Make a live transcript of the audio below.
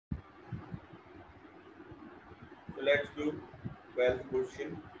let's do 12th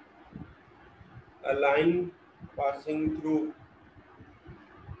question. A line passing through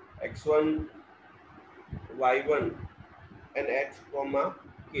x1, y1 and h comma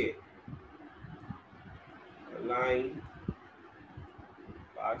k. A line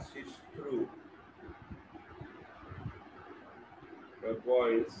passes through the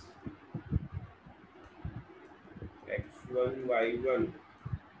points x1, y1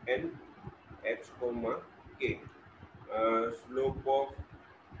 and h comma k. Slope of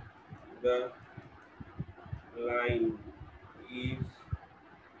the line is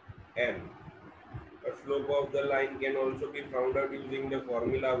m. A slope of the line can also be found out using the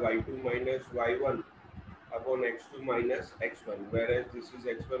formula y2 minus y1 upon x2 minus x1, whereas this is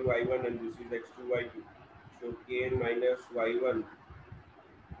x1 y1 and this is x2 y2. So k minus y1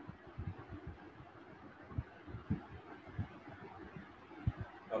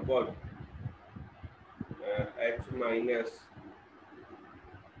 upon h minus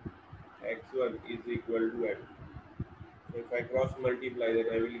x1 is equal to m. So if I cross multiply that,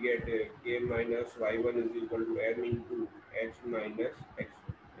 I will get k minus y1 is equal to m into h minus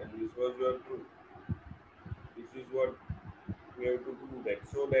x1, and this was your proof. This is what we have to do, that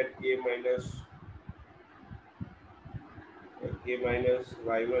so that k minus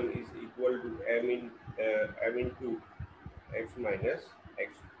y1 is equal to m into x minus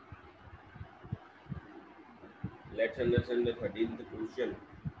x. Let's understand the 13th question.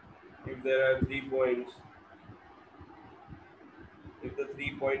 If there are 3 points, if the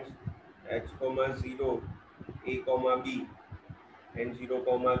 3 points x comma 0, a comma b and 0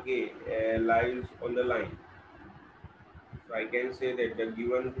 comma k lies on the line, so I can say that the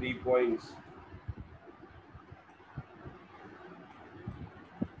given 3 points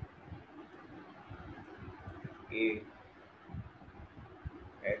a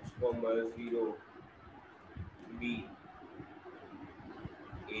h comma 0, b,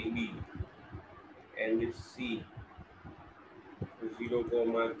 ab and c 0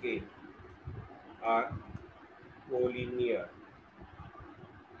 comma k are collinear,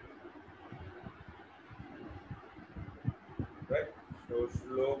 right? So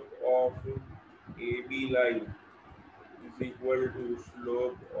slope of AB line is equal to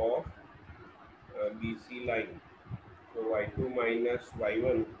slope of BC line. So y2 minus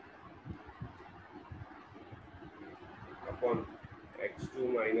y1 upon x2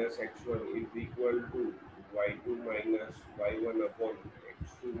 minus x1 is equal to y2 minus y1 upon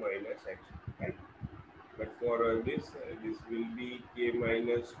x2 minus x1, right? But for this will be k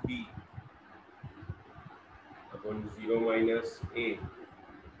minus b upon 0 minus a,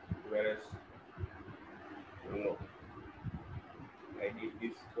 whereas no, I did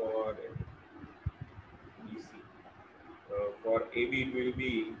this for BC. For AB it will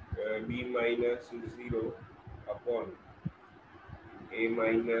be b minus 0 upon a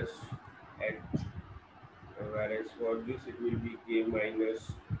minus h, whereas for this it will be k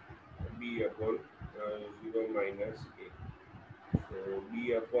minus b upon 0 minus a. So b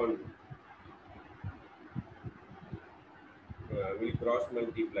upon we cross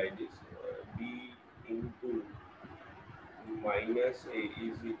multiply this, b into minus a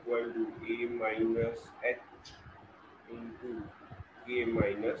is equal to a minus h into k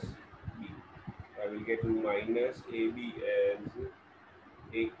minus b. I will get minus ab as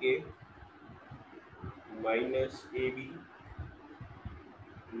ak minus ab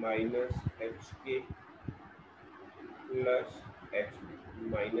minus hk plus hb.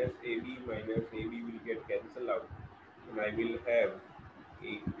 Minus ab will get cancelled out, and I will have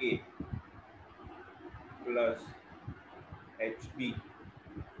ak plus hb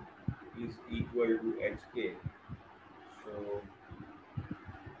is equal to hk. So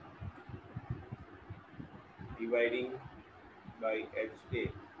dividing by hk,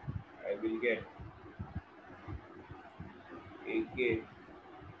 I will get ak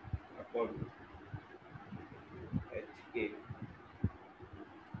upon hk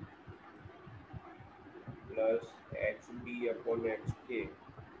plus hb upon hk,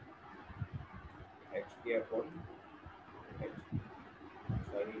 hk upon h.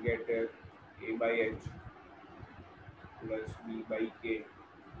 So I will get a by h plus b by k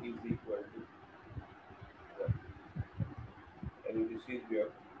is equal to 1. And this is your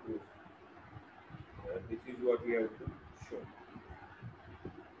proof. This is what we have to show.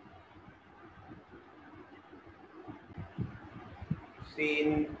 See, in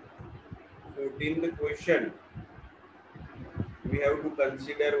 14th question, we have to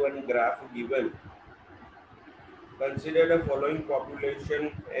consider one graph given. Consider the following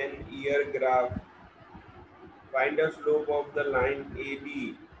population and year graph. Find the slope of the line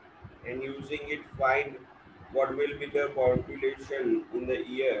AB and using it find what will be the population in the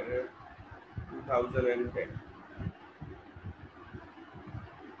year 2010?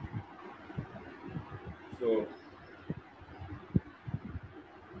 So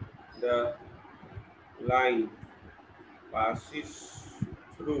the line passes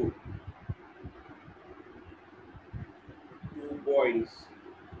through 2 points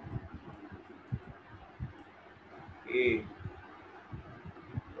A,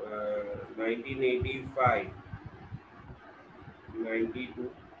 1985,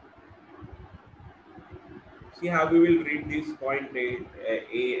 92. See how we will read this point A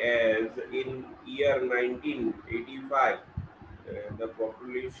as in year 1985. The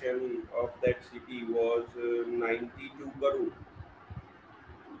population of that city was 92 crore,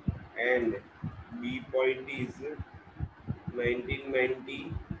 and B point is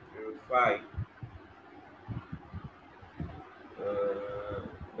 1995.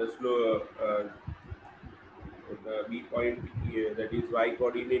 The slow the B point here, that is Y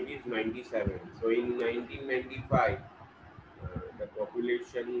coordinate is 97. So in 1995, the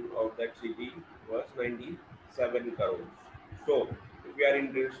population of that city was 97 crores. So if we are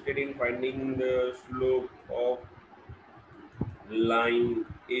interested in finding the slope of line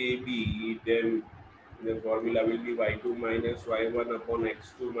AB, then the formula will be y2 minus y1 upon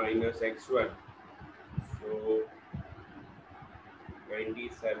x2 minus x1. So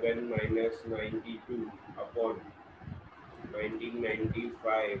 97 minus 92 upon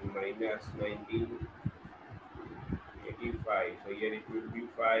 1995 minus 1985. So here it will be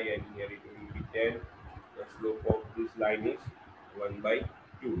 5 and here it will be 10. The slope of this line is 1 by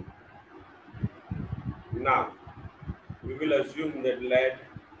 2. Now we will assume that let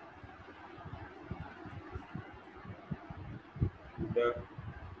the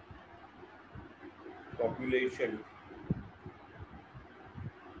population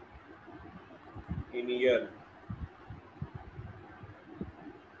in year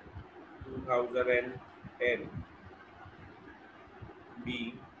 2010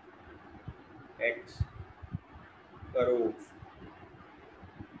 be x crores.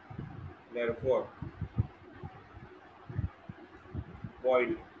 Therefore,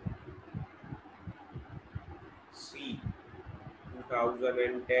 point C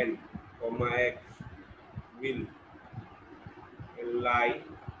 2010 comma x will lie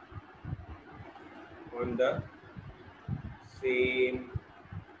on the same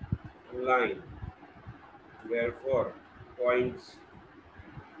line. Therefore, points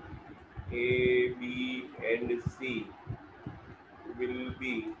A, B, and C will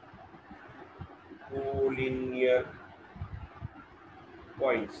be collinear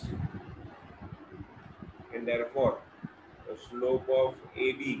points, and therefore the slope of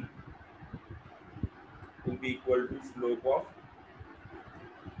AB will be equal to slope of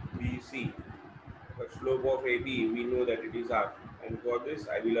BC. The slope of AB we know that it is half, and for this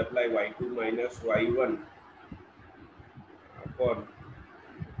I will apply y2 minus y1 upon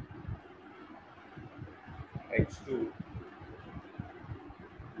x2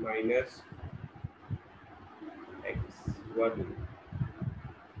 minus x1.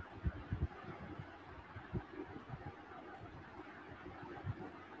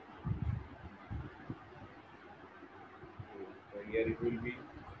 So here it will be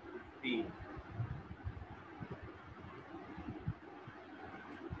 15.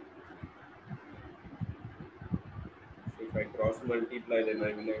 So if I cross multiply, then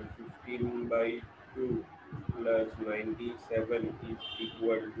I will have 15 by 2 plus 97 is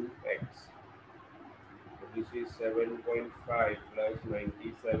equal to x. So this is 7.5 plus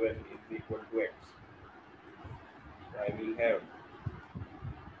 97 is equal to x. So I will have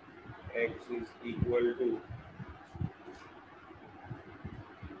x is equal to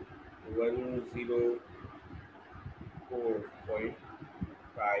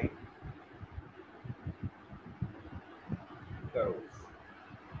 104.5 crores.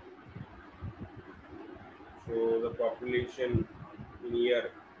 So the population in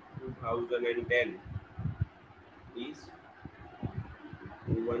year 2010 is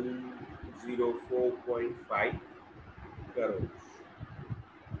 104.5 crores.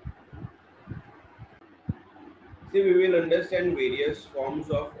 See, we will understand various forms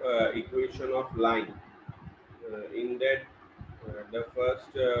of equation of line. In that, the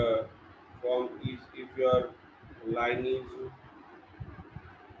first form is if your line is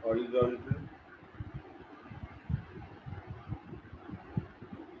horizontal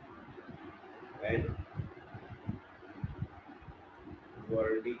and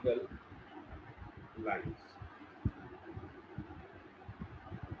vertical lines.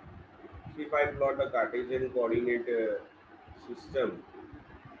 See, if I plot a Cartesian coordinate system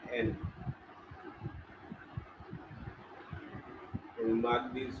and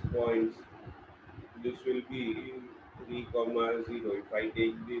mark these points. This will be 3 comma 0. If I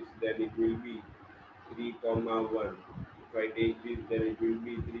take this, then it will be 3 comma 1. If I take this, then it will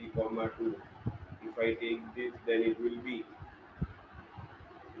be 3 comma 2. If I take this, then it will be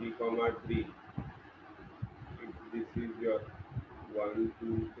 3 comma 3. If this is your 1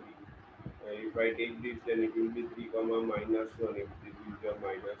 2 3. If I take this, then it will be 3 comma minus 1. If this is your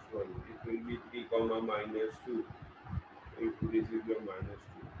minus 1, it will be 3 comma minus 2. If this is your minus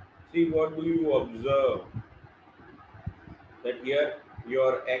 2. See, what do you observe? That here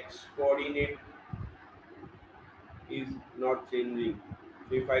your x coordinate is not changing.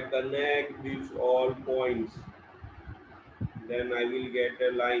 So if I connect these all points, then I will get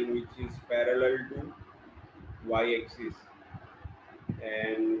a line which is parallel to y-axis,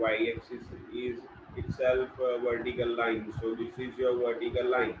 and y-axis is itself a vertical line. So this is your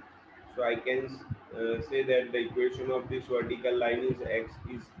vertical line. So I can say that the equation of this vertical line is x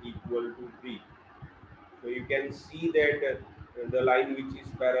is equal to 3. So you can see that the line which is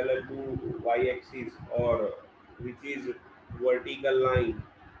parallel to y-axis or which is vertical line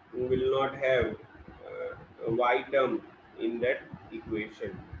will not have a y term in that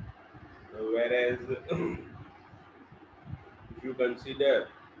equation. Whereas if you consider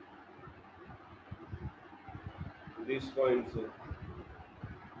these points,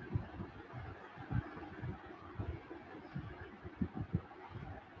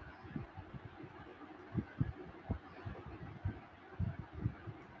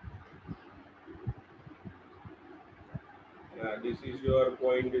 this is your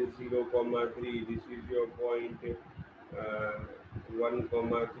point 0 comma 3, this is your point uh, 1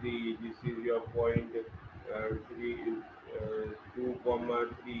 comma 3, this is your point 3 2 comma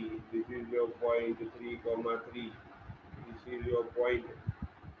 3, this is your point 3 comma 3, this is your point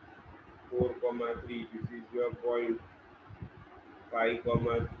 4 comma 3, this is your point 5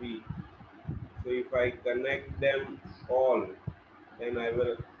 comma 3. So if I connect them all, then I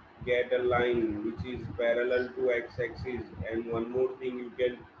will get a line which is parallel to x-axis. And one more thing you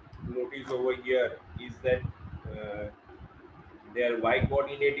can notice over here is that uh, their y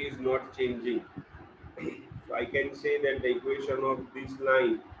coordinate is not changing. So I can say that the equation of this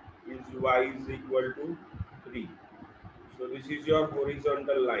line is y is equal to 3. So this is your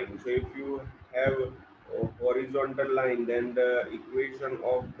horizontal line. So if you have a horizontal line, then the equation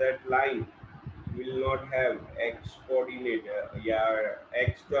of that line will not have x coordinate, yeah,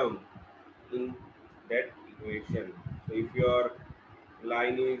 x term in that equation. So if your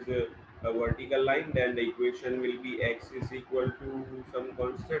line is a vertical line, then the equation will be x is equal to some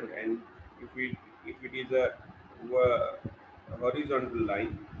constant, and if it is a horizontal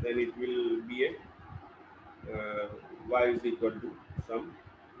line, then it will be a y is equal to some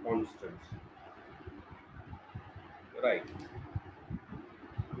constants. Right.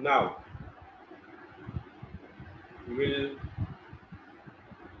 Now we will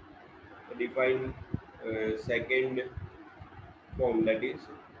define second form, that is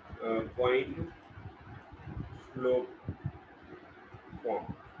point slope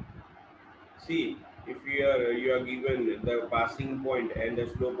form. See, if you are given the passing point and the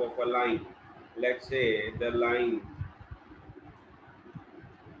slope of a line, let's say the line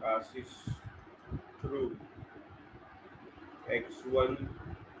passes through x1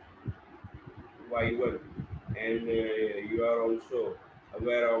 y1, and you are also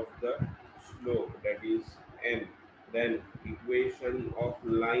aware of the slope, that is m, then equation of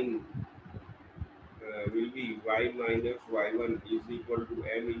line will be y minus y1 is equal to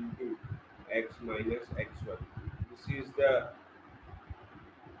m into x minus x1. This is the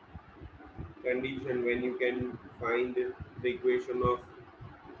condition when you can find the equation of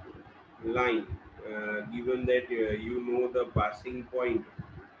line, given that you know the passing point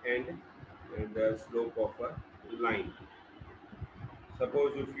and the slope of a line.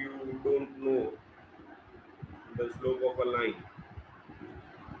 Suppose if you don't know the slope of a line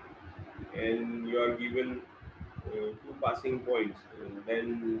and you are given two passing points,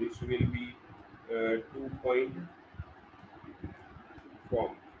 then this will be 2 point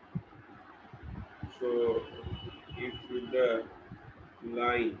form. So if the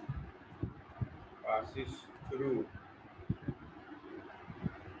line passes through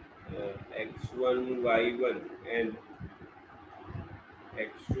x1 y1 and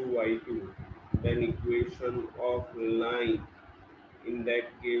x2 y2, then equation of line in that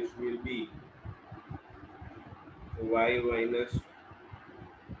case will be y minus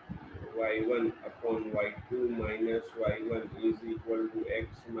y1 upon y2 minus y1 is equal to x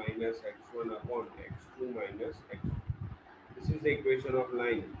minus x1 upon x2 minus x2. This is the equation of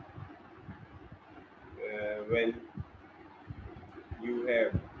line when you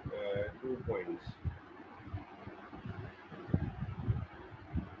have 2 points.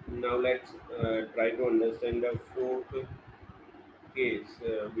 Now let's try to understand the fourth case,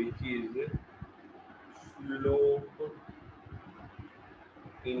 which is slope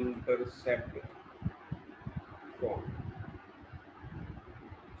intercept form.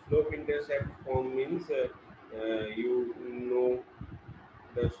 Slope intercept form means you know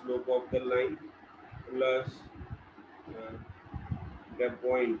the slope of the line plus uh, the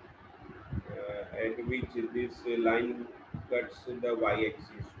point at which this line cuts the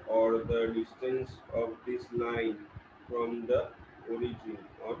y-axis, or the distance of this line from the origin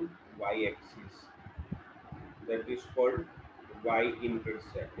on y-axis. That is called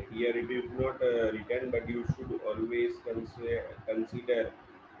y-intercept. Here it is not written, but you should always consider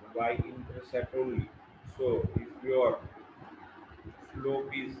y-intercept only. So if your slope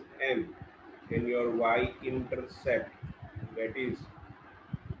is m and your y-intercept, that is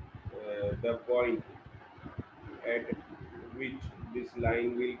the point at which this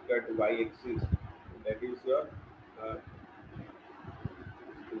line will cut y-axis, that is your uh,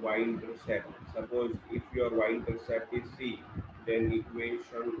 y-intercept. Suppose if your y-intercept is c, then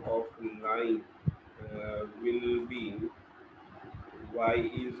equation of line will be y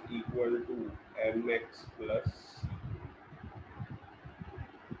is equal to mx plus c.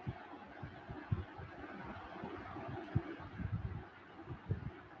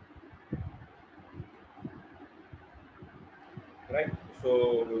 Right?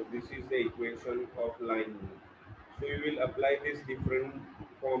 So this is the equation of line. So you will apply these different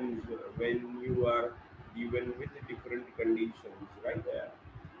forms when you are given with different conditions, right?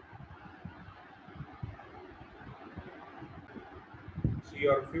 So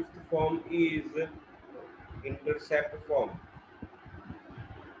your fifth form is intercept form.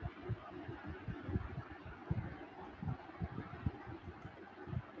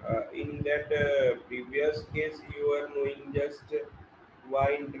 In that previous case, you are knowing just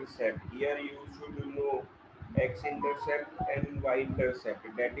y-intercept. Here you should know x-intercept and y-intercept.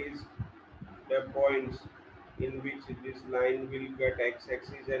 That is the points in which this line will cut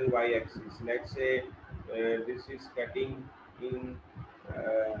x-axis and y-axis. Let's say this is cutting in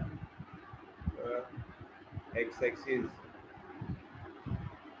uh, uh, x-axis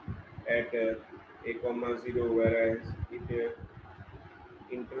at a comma 0, whereas it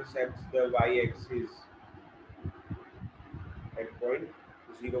intercepts the y-axis at point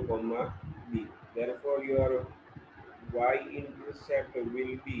 0 comma b. Therefore your y-intercept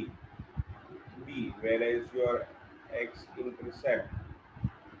will be b, whereas your x-intercept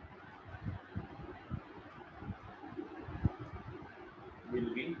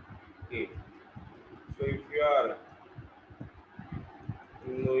will be a. So if you are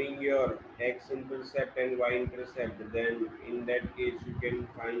knowing your x-intercept and y-intercept, then in that case you can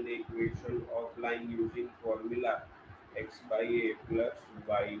find the equation of line using formula x by a plus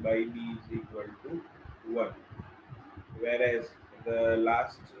y by b is equal to 1. Whereas the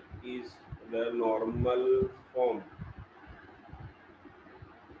last is the normal form.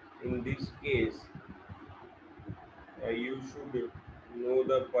 In this case, you should know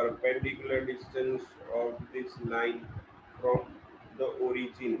the perpendicular distance of this line from the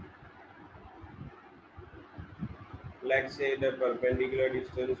origin. Let's say the perpendicular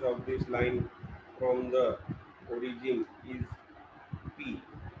distance of this line from the origin is p,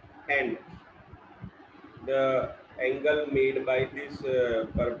 and the angle made by this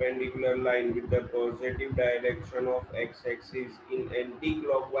perpendicular line with the positive direction of x-axis in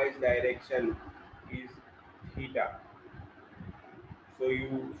anti-clockwise direction is theta. So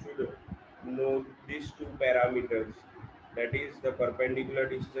you should know these two parameters, that is the perpendicular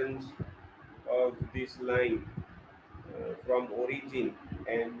distance of this line from origin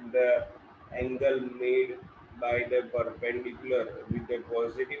and the angle made by the perpendicular with the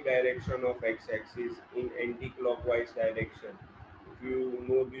positive direction of x-axis in anti-clockwise direction. If you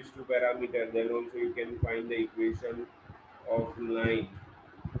know these two parameters, then also you can find the equation of line.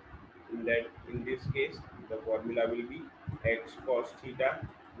 In this case, the formula will be x cos theta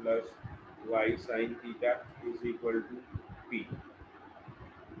plus y sin theta is equal to p.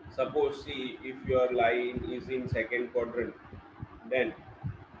 Suppose, see, if your line is in second quadrant, then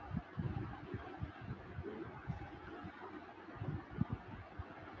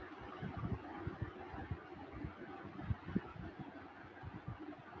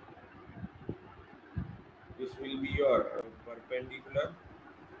this will be your perpendicular,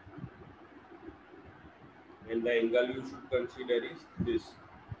 and the angle you should consider is this.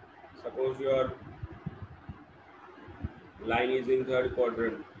 Suppose your line is in third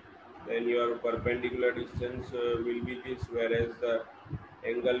quadrant, then your perpendicular distance will be this, whereas the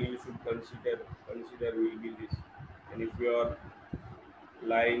angle you should consider will be this. And if your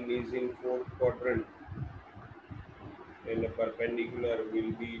line is in fourth quadrant, then the perpendicular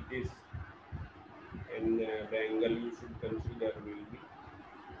will be this, and the angle you should consider will be,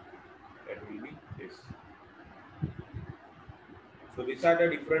 that will be this. So these are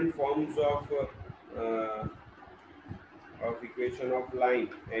the different forms of equation of line,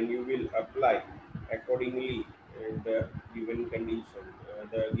 and you will apply accordingly the given condition.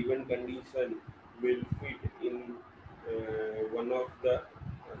 The given condition will fit in one of the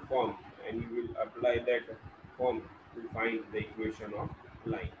form, and you will apply that form to find the equation of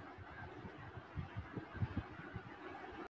line.